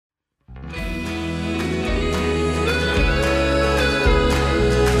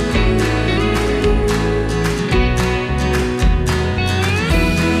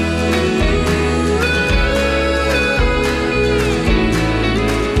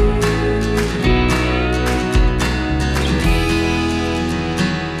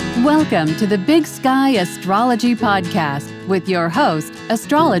Welcome to the Big Sky Astrology Podcast with your host,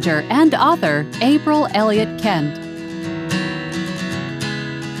 astrologer and author, April Elliott Kent.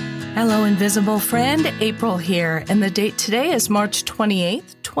 Hello, invisible friend. April here, and the date today is March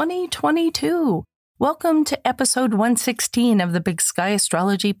 28th, 2022. Welcome to episode 116 of the Big Sky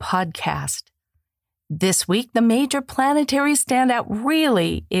Astrology Podcast. This week, the major planetary standout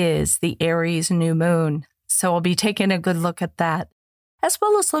really is the Aries new moon. So I'll be taking a good look at that, as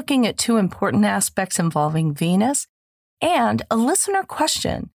well as looking at two important aspects involving Venus and a listener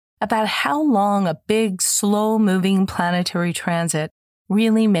question about how long a big, slow-moving planetary transit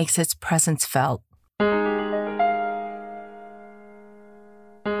really makes its presence felt.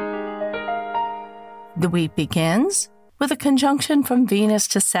 The week begins with a conjunction from Venus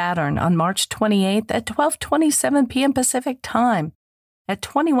to Saturn on March 28th at 12:27 p.m. Pacific Time at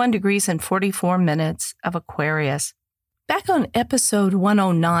 21 degrees and 44 minutes of Aquarius. Back on episode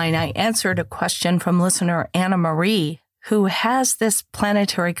 109, I answered a question from listener Anna Marie, who has this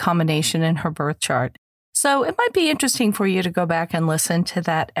planetary combination in her birth chart. So it might be interesting for you to go back and listen to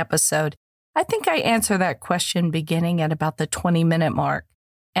that episode. I think I answer that question beginning at about the 20-minute mark.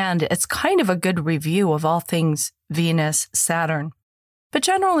 And it's kind of a good review of all things Venus, Saturn. But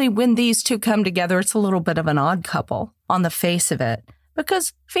generally, when these two come together, it's a little bit of an odd couple on the face of it,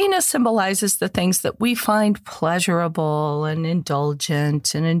 because Venus symbolizes the things that we find pleasurable and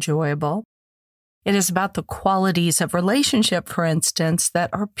indulgent and enjoyable. It is about the qualities of relationship, for instance, that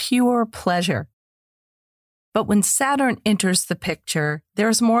are pure pleasure. But when Saturn enters the picture,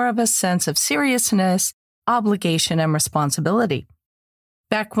 there's more of a sense of seriousness, obligation, and responsibility.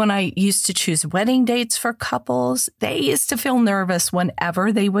 Back when I used to choose wedding dates for couples, they used to feel nervous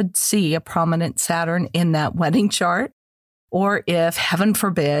whenever they would see a prominent Saturn in that wedding chart, or if, heaven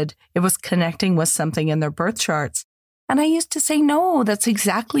forbid, it was connecting with something in their birth charts. And I used to say, no, that's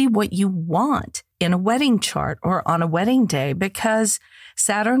exactly what you want in a wedding chart or on a wedding day, because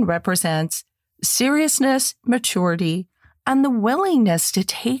Saturn represents seriousness, maturity, and the willingness to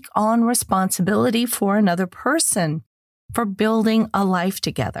take on responsibility for another person, for building a life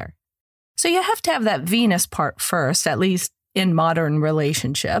together. So you have to have that Venus part first, at least in modern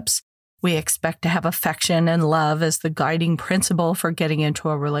relationships. We expect to have affection and love as the guiding principle for getting into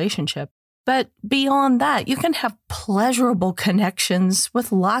a relationship. But beyond that, you can have pleasurable connections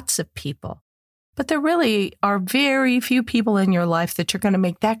with lots of people. But there really are very few people in your life that you're going to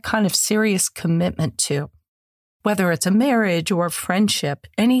make that kind of serious commitment to, whether it's a marriage or friendship,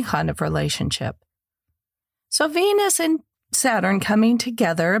 any kind of relationship. So Venus and Saturn coming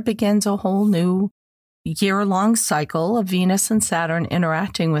together begins a whole new year-long cycle of Venus and Saturn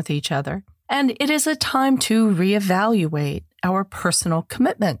interacting with each other. And it is a time to reevaluate our personal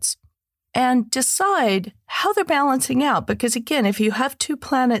commitments and decide how they're balancing out. Because again, if you have two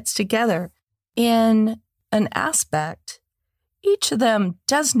planets together in an aspect, each of them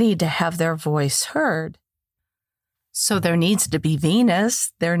does need to have their voice heard. So there needs to be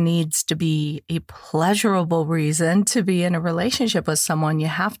Venus. There needs to be a pleasurable reason to be in a relationship with someone. You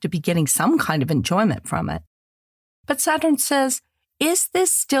have to be getting some kind of enjoyment from it. But Saturn says, is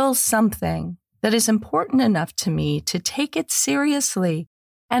this still something that is important enough to me to take it seriously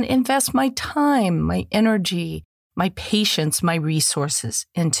and invest my time, my energy, my patience, my resources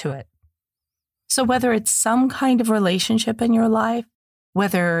into it? So whether it's some kind of relationship in your life,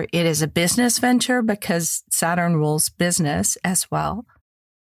 whether it is a business venture, because Saturn rules business as well,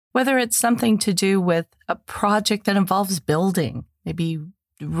 whether it's something to do with a project that involves building, maybe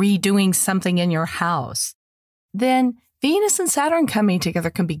redoing something in your house, then Venus and Saturn coming together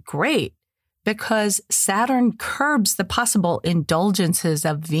can be great, because Saturn curbs the possible indulgences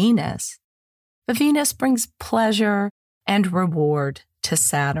of Venus. But Venus brings pleasure and reward to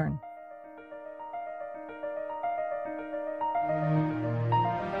Saturn.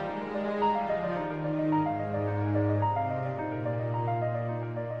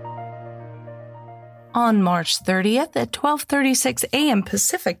 On March 30th at 12:36 a.m.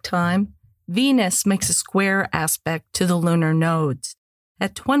 Pacific Time, Venus makes a square aspect to the lunar nodes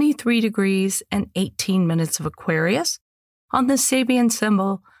at 23 degrees and 18 minutes of Aquarius on the Sabian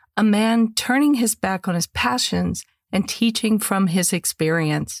symbol, a man turning his back on his passions and teaching from his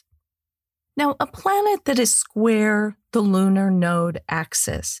experience. Now, a planet that is square the lunar node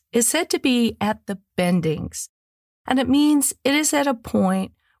axis is said to be at the bendings, and it means it is at a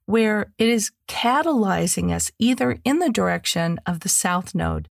point where it is catalyzing us either in the direction of the south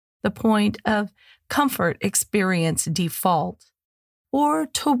node, the point of comfort, experience, default, or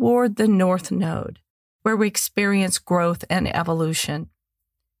toward the north node, where we experience growth and evolution.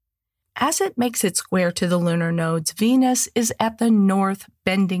 as it makes its square to the lunar nodes, Venus is at the north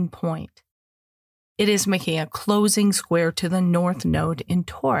bending point. It is making a closing square to the north node in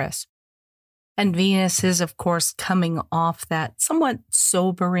Taurus. And Venus is, of course, coming off that somewhat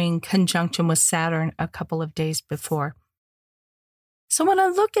sobering conjunction with Saturn a couple of days before. So when I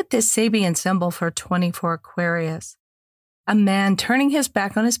look at this Sabian symbol for 24 Aquarius, a man turning his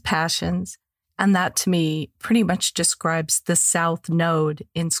back on his passions, and that to me pretty much describes the South Node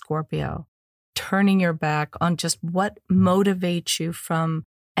in Scorpio. Turning your back on just what motivates you from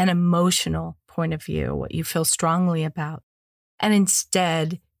an emotional point of view, what you feel strongly about, and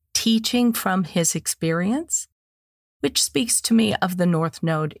instead teaching from his experience, which speaks to me of the North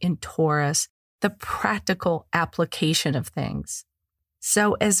Node in Taurus, the practical application of things.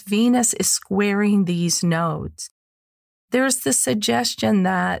 So as Venus is squaring these nodes, there's the suggestion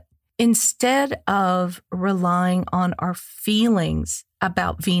that instead of relying on our feelings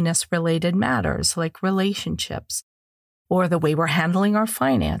about Venus-related matters like relationships or the way we're handling our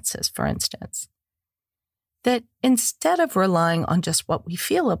finances, for instance, that instead of relying on just what we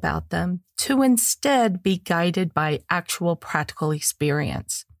feel about them, to instead be guided by actual practical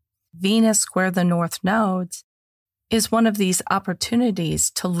experience. Venus square the North nodes is one of these opportunities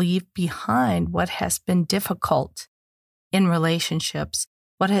to leave behind what has been difficult in relationships,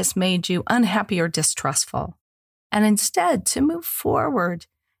 what has made you unhappy or distrustful, and instead to move forward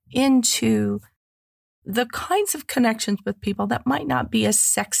into the kinds of connections with people that might not be as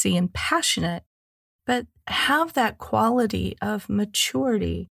sexy and passionate, but have that quality of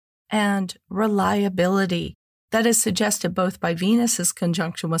maturity and reliability that is suggested both by Venus's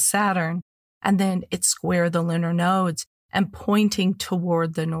conjunction with Saturn, and then it's square the lunar nodes and pointing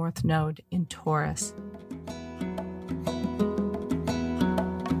toward the North Node in Taurus.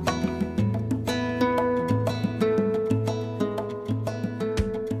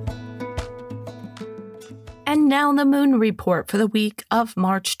 And now the moon report for the week of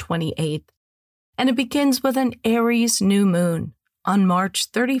March 28th. And it begins with an Aries new moon on March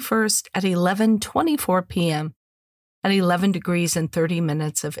 31st at 11:24 p.m. at 11 degrees and 30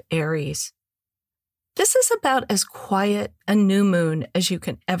 minutes of Aries. This is about as quiet a new moon as you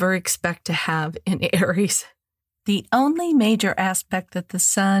can ever expect to have in Aries. The only major aspect that the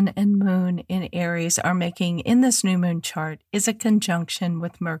sun and moon in Aries are making in this new moon chart is a conjunction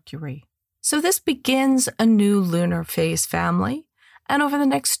with Mercury. So this begins a new lunar phase, family. And over the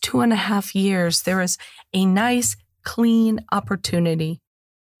next 2.5 years, there is a nice, clean opportunity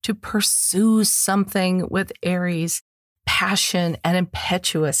to pursue something with Aries' passion and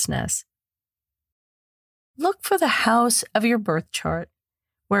impetuousness. Look for the house of your birth chart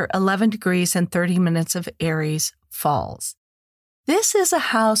where 11 degrees and 30 minutes of Aries falls. This is a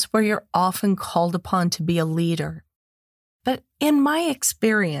house where you're often called upon to be a leader. But in my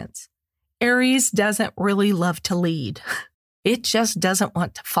experience, Aries doesn't really love to lead. It just doesn't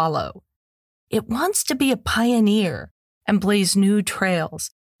want to follow. It wants to be a pioneer and blaze new trails,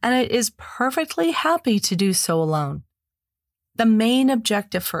 and it is perfectly happy to do so alone. The main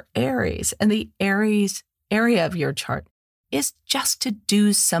objective for Aries and the Aries area of your chart is just to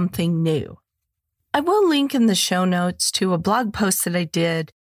do something new. I will link in the show notes to a blog post that I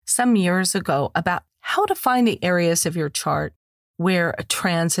did some years ago about how to find the areas of your chart where a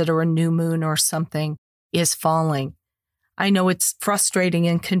transit or a new moon or something is falling. I know it's frustrating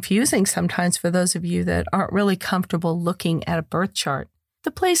and confusing sometimes for those of you that aren't really comfortable looking at a birth chart.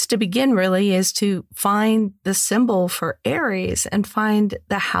 The place to begin really is to find the symbol for Aries and find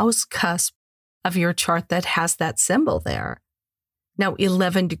the house cusp of your chart that has that symbol there. Now,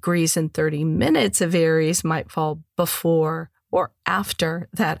 11 degrees and 30 minutes of Aries might fall before or after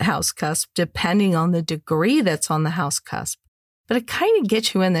that house cusp, depending on the degree that's on the house cusp. But it kind of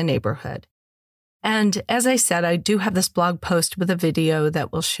gets you in the neighborhood. And as I said, I do have this blog post with a video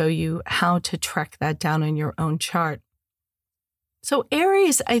that will show you how to track that down in your own chart. So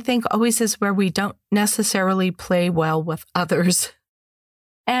Aries, I think, always is where we don't necessarily play well with others.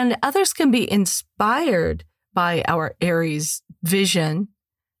 And others can be inspired by our Aries vision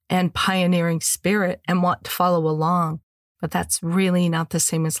and pioneering spirit and want to follow along. But that's really not the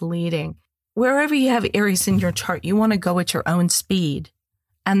same as leading. Wherever you have Aries in your chart, you want to go at your own speed.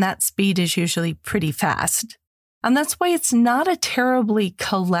 And that speed is usually pretty fast. And that's why it's not a terribly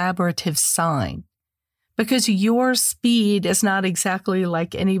collaborative sign, because your speed is not exactly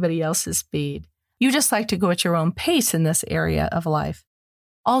like anybody else's speed. You just like to go at your own pace in this area of life.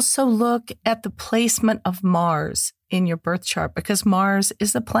 Also look at the placement of Mars in your birth chart, because Mars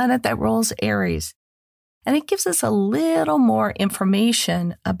is the planet that rules Aries. And it gives us a little more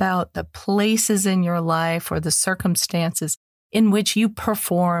information about the places in your life or the circumstances in which you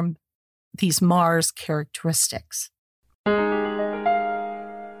perform these Mars characteristics.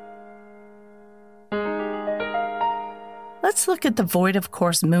 Let's look at the void of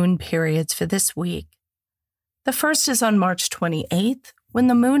course moon periods for this week. The first is on March 28th, when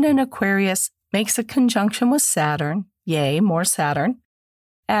the moon in Aquarius makes a conjunction with Saturn, yay, more Saturn,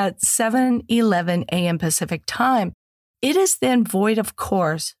 at 7:11 a.m. Pacific time. It is then void of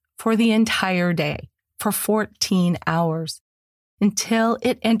course for the entire day, for 14 hours, until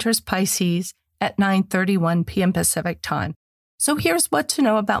it enters Pisces at 9:31 p.m. Pacific time. So here's what to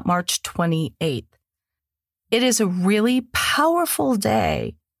know about March 28th. It is a really powerful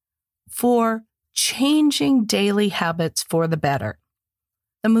day for changing daily habits for the better.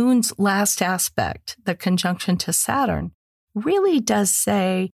 The moon's last aspect, the conjunction to Saturn, really does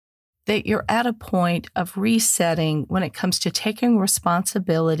say that you're at a point of resetting when it comes to taking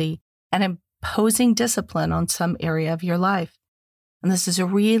responsibility and imposing discipline on some area of your life. And this is a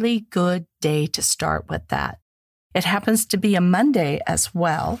really good day to start with that. It happens to be a Monday as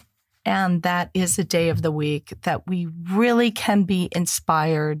well, and that is a day of the week that we really can be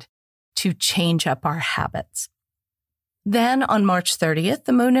inspired to change up our habits. Then on March 30th,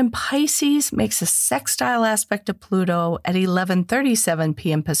 the moon in Pisces makes a sextile aspect to Pluto at 11:37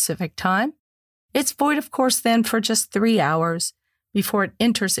 p.m. Pacific time. It's void, of course, then for just 3 hours before it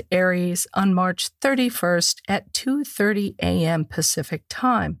enters Aries on March 31st at 2:30 a.m. Pacific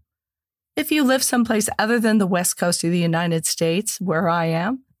time. If you live someplace other than the West Coast of the United States, where I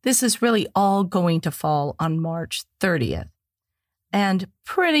am, this is really all going to fall on March 30th. And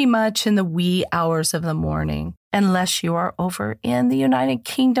pretty much in the wee hours of the morning, unless you are over in the United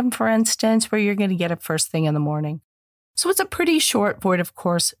Kingdom, for instance, where you're going to get it first thing in the morning. So it's a pretty short void of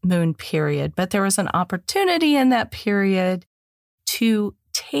course moon period, but there is an opportunity in that period to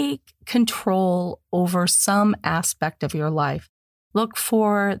take control over some aspect of your life. Look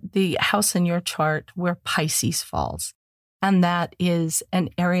for the house in your chart where Pisces falls. And that is an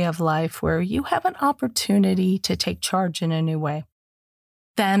area of life where you have an opportunity to take charge in a new way.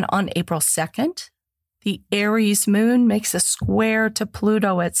 Then on April 2nd, the Aries moon makes a square to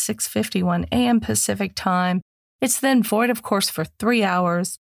Pluto at 6:51 a.m. Pacific time. It's then void, of course, for 3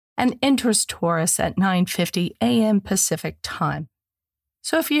 hours and enters Taurus at 9:50 a.m. Pacific time.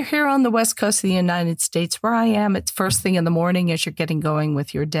 So if you're here on the West Coast of the United States, where I am, it's first thing in the morning as you're getting going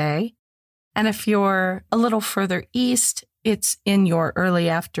with your day. And if you're a little further east, it's in your early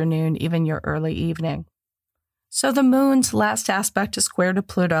afternoon, even your early evening. So the moon's last aspect to square to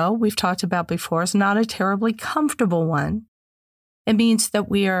Pluto, we've talked about before, is not a terribly comfortable one. It means that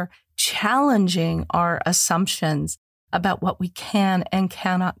we are challenging our assumptions about what we can and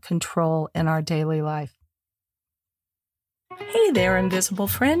cannot control in our daily life. Hey there, invisible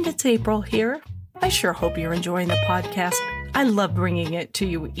friend. It's April here. I sure hope you're enjoying the podcast. I love bringing it to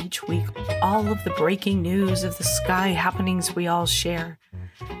you each week, all of the breaking news of the sky happenings we all share.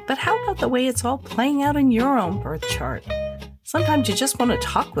 But how about the way it's all playing out in your own birth chart? Sometimes you just want to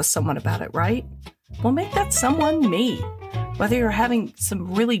talk with someone about it, right? Well, make that someone me. Whether you're having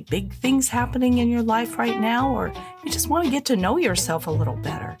some really big things happening in your life right now, or you just want to get to know yourself a little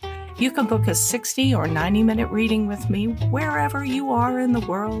better, you can book a 60 or 90-minute reading with me wherever you are in the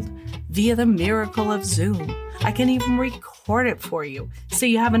world via the miracle of Zoom. I can even record it for you so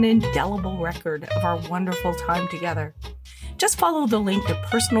you have an indelible record of our wonderful time together. Just follow the link to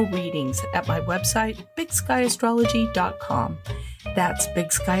personal readings at my website, BigSkyAstrology.com. That's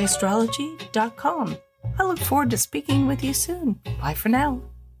BigSkyAstrology.com. I look forward to speaking with you soon. Bye for now.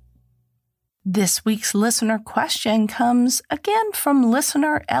 This week's listener question comes again from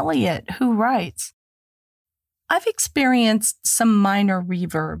listener Elliot, who writes, I've experienced some minor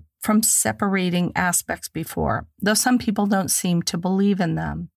reverb from separating aspects before, though some people don't seem to believe in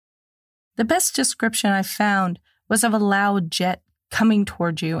them. The best description I found was of a loud jet coming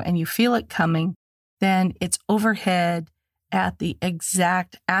toward you and you feel it coming, then it's overhead at the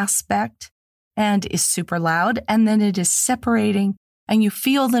exact aspect and is super loud, and then it is separating and you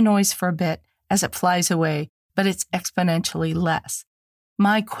feel the noise for a bit as it flies away, but it's exponentially less.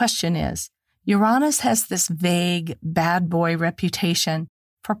 My question is, Uranus has this vague bad boy reputation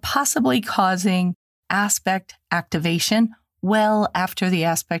for possibly causing aspect activation well after the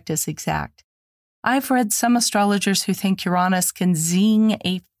aspect is exact. I've read some astrologers who think Uranus can zing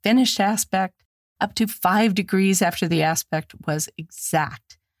a finished aspect up to 5 degrees after the aspect was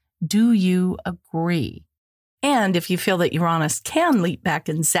exact. Do you agree? And if you feel that Uranus can leap back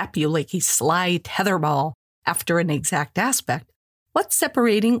and zap you like a sly tetherball after an exact aspect, what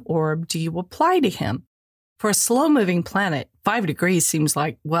separating orb do you apply to him? For a slow-moving planet, 5 degrees seems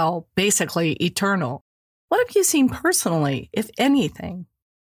like, well, basically eternal. What have you seen personally, if anything?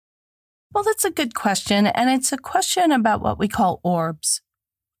 Well, that's a good question, and it's a question about what we call orbs.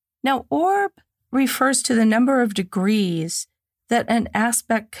 Now, orb refers to the number of degrees that an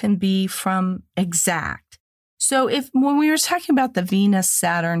aspect can be from exact. So when we were talking about the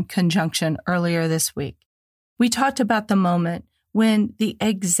Venus-Saturn conjunction earlier this week, we talked about the moment when the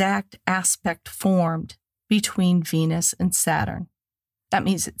exact aspect formed between Venus and Saturn. That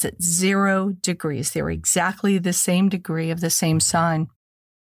means it's at 0 degrees. They're exactly the same degree of the same sign.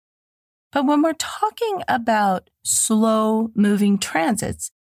 But when we're talking about slow-moving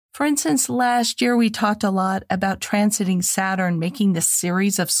transits, for instance, last year we talked a lot about transiting Saturn, making this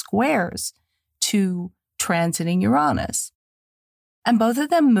series of squares to transiting Uranus. And both of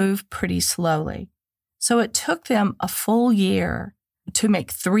them moved pretty slowly. So it took them a full year to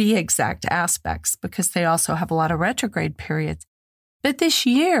make 3 exact aspects because they also have a lot of retrograde periods. But this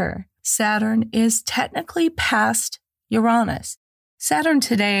year, Saturn is technically past Uranus. Saturn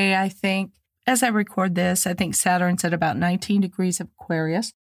today, I think, as I record this, I think Saturn's at about 19 degrees of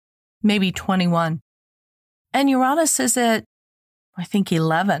Aquarius, maybe 21. And Uranus is at, I think,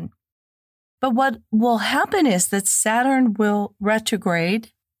 11. But what will happen is that Saturn will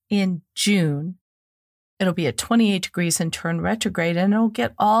retrograde in June. It'll be at 28 degrees and turn retrograde, and it'll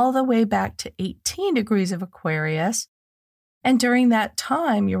get all the way back to 18 degrees of Aquarius. And during that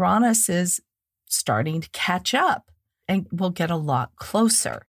time, Uranus is starting to catch up and will get a lot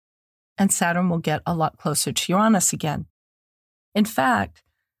closer. And Saturn will get a lot closer to Uranus again. In fact,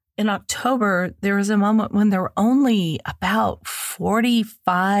 in October, there was a moment when there were only about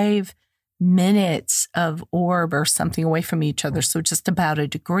 45 minutes of orb or something away from each other, so just about a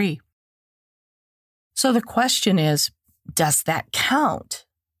degree. So the question is, does that count?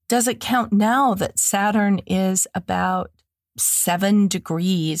 Does it count now that Saturn is about 7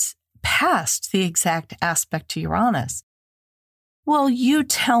 degrees past the exact aspect to Uranus? Well, you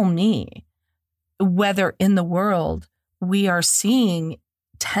tell me whether in the world we are seeing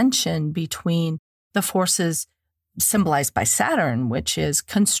tension between the forces symbolized by Saturn, which is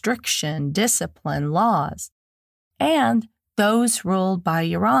constriction, discipline, laws, and those ruled by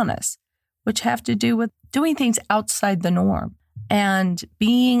Uranus, which have to do with doing things outside the norm and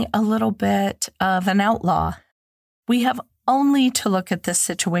being a little bit of an outlaw. We have only to look at this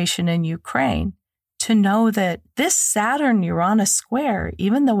situation in Ukraine to know that this Saturn-Uranus square,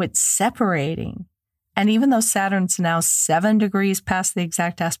 even though it's separating, and even though Saturn's now 7 degrees past the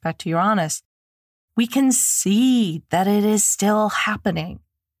exact aspect to Uranus, we can see that it is still happening.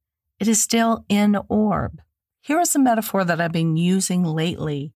 It is still in orb. Here is a metaphor that I've been using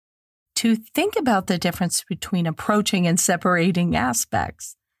lately to think about the difference between approaching and separating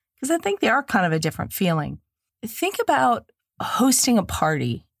aspects, because I think they are kind of a different feeling. Think about hosting a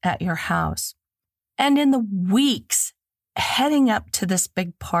party at your house. And in the weeks heading up to this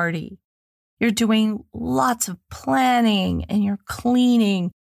big party, you're doing lots of planning and you're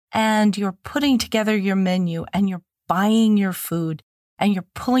cleaning and you're putting together your menu and you're buying your food and you're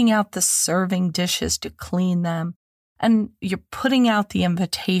pulling out the serving dishes to clean them and you're putting out the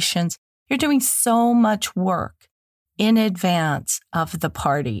invitations. You're doing so much work in advance of the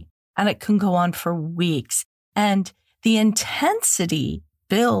party, and it can go on for weeks. And the intensity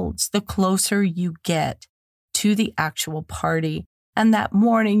builds the closer you get to the actual party. And that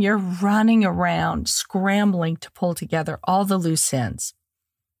morning, you're running around, scrambling to pull together all the loose ends.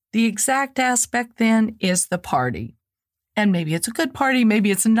 The exact aspect then is the party. And maybe it's a good party,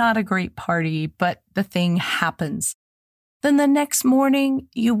 maybe it's not a great party, but the thing happens. Then the next morning,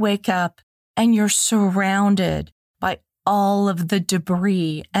 you wake up and you're surrounded by all of the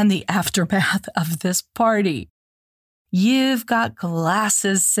debris and the aftermath of this party. You've got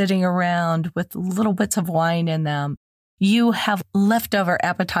glasses sitting around with little bits of wine in them. You have leftover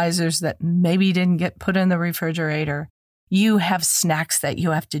appetizers that maybe didn't get put in the refrigerator. You have snacks that you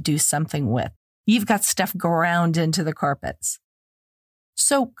have to do something with. You've got stuff ground into the carpets.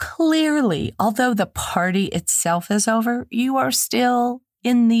 So clearly, although the party itself is over, you are still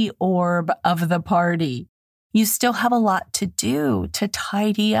in the orb of the party. You still have a lot to do to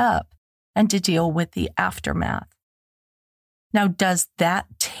tidy up and to deal with the aftermath. Now, does that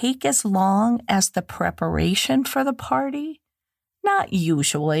take as long as the preparation for the party? Not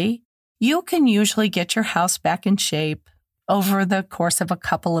usually. You can usually get your house back in shape over the course of a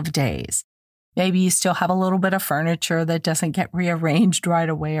couple of days. Maybe you still have a little bit of furniture that doesn't get rearranged right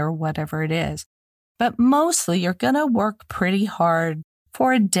away or whatever it is. But mostly you're going to work pretty hard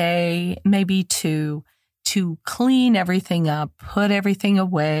for a day, maybe 2, to clean everything up, put everything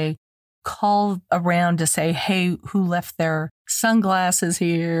away, call around to say, hey, who left their sunglasses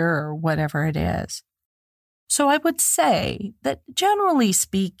here or whatever it is. So I would say that generally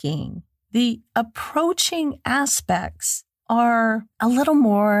speaking, The approaching aspects are a little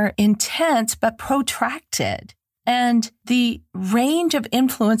more intense but protracted. And the range of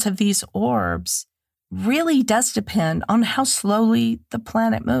influence of these orbs really does depend on how slowly the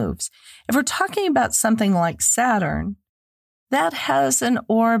planet moves. If we're talking about something like Saturn, that has an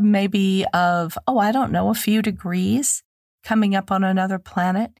orb maybe of, a few degrees coming up on another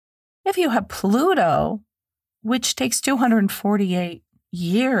planet. If you have Pluto, which takes 248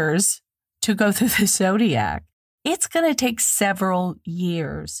 years to go through the zodiac, it's going to take several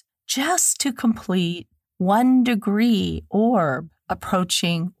years just to complete 1 degree orb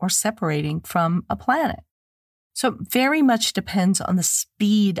approaching or separating from a planet. So it very much depends on the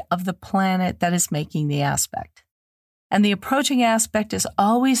speed of the planet that is making the aspect. And the approaching aspect is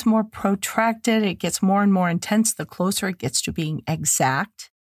always more protracted. It gets more and more intense the closer it gets to being exact.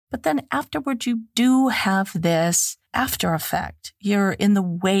 But then afterwards, you do have this after effect. You're in the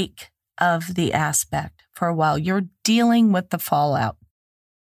wake of the aspect for a while. You're dealing with the fallout.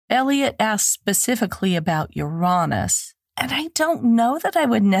 Elliot asked specifically about Uranus, and I don't know that I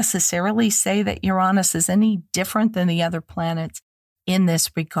would necessarily say that Uranus is any different than the other planets in this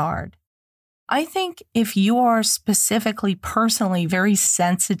regard. I think if you are specifically, personally very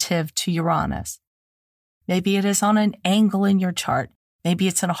sensitive to Uranus, maybe it is on an angle in your chart, maybe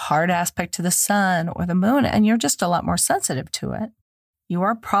it's in a hard aspect to the sun or the moon, and you're just a lot more sensitive to it, you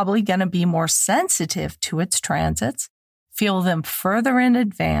are probably going to be more sensitive to its transits, feel them further in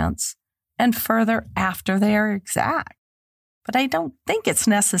advance and further after they are exact. But I don't think it's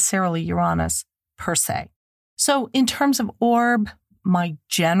necessarily Uranus per se. So in terms of orb, my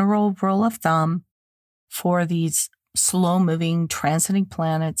general rule of thumb for these slow-moving transiting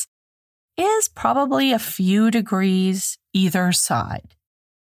planets is probably a few degrees either side.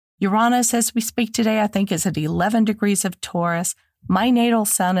 Uranus, as we speak today, I think is at 11 degrees of Taurus. My natal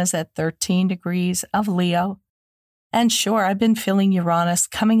sun is at 13 degrees of Leo. And sure, I've been feeling Uranus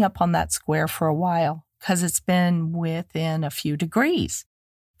coming up on that square for a while because it's been within a few degrees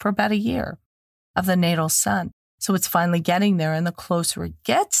for about a year of the natal sun. So it's finally getting there. And the closer it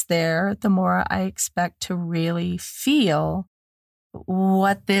gets there, the more I expect to really feel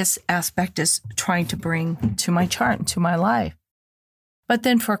what this aspect is trying to bring to my chart and to my life. But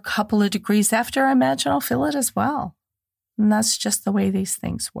then for a couple of degrees after, I imagine I'll feel it as well. And that's just the way these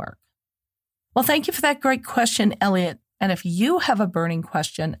things work. Well, thank you for that great question, Elliot. And if you have a burning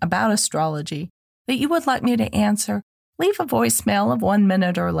question about astrology that you would like me to answer, leave a voicemail of 1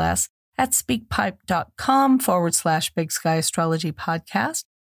 minute or less at speakpipe.com/Big Sky Astrology Podcast,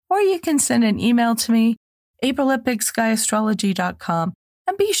 or you can send an email to me, April@BigSkyAstrology.com,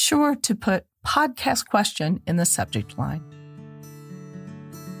 and be sure to put podcast question in the subject line.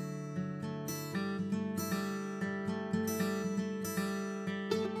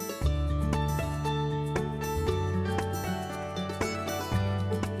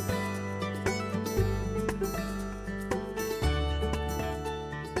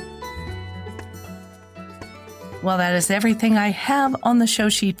 Well, that is everything I have on the show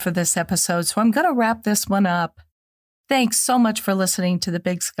sheet for this episode, so I'm going to wrap this one up. Thanks so much for listening to the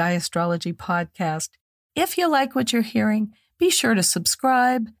Big Sky Astrology Podcast. If you like what you're hearing, be sure to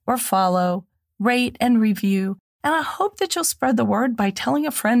subscribe or follow, rate, and review, and I hope that you'll spread the word by telling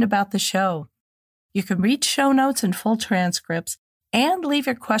a friend about the show. You can read show notes and full transcripts and leave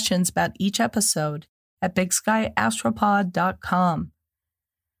your questions about each episode at BigSkyAstropod.com.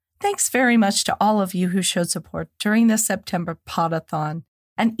 Thanks very much to all of you who showed support during the September Podathon.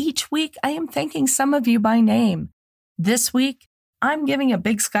 And each week, I am thanking some of you by name. This week, I'm giving a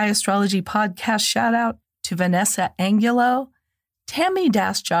Big Sky Astrology Podcast shout out to Vanessa Angulo, Tammy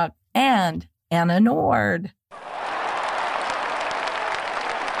Daschuk, and Anna Nord.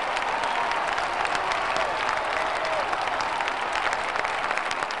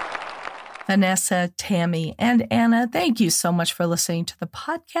 Vanessa, Tammy, and Anna, thank you so much for listening to the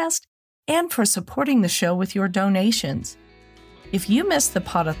podcast and for supporting the show with your donations. If you missed the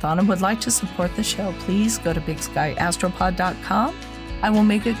Podathon and would like to support the show, please go to BigSkyAstropod.com. I will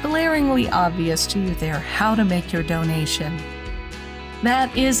make it glaringly obvious to you there how to make your donation.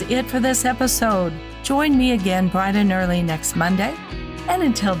 That is it for this episode. Join me again bright and early next Monday. And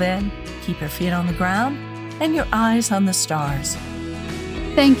until then, keep your feet on the ground and your eyes on the stars.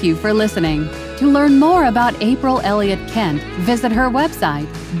 Thank you for listening. To learn more about April Elliott Kent, visit her website,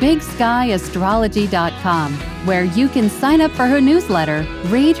 BigSkyAstrology.com, where you can sign up for her newsletter,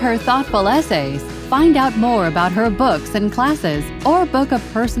 read her thoughtful essays, find out more about her books and classes, or book a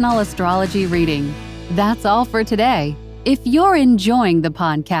personal astrology reading. That's all for today. If you're enjoying the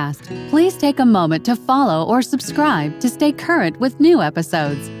podcast, please take a moment to follow or subscribe to stay current with new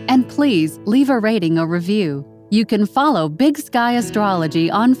episodes. And please leave a rating or review. You can follow Big Sky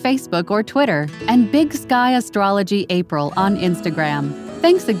Astrology on Facebook or Twitter and Big Sky Astrology April on Instagram.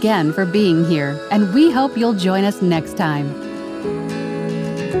 Thanks again for being here, and we hope you'll join us next time.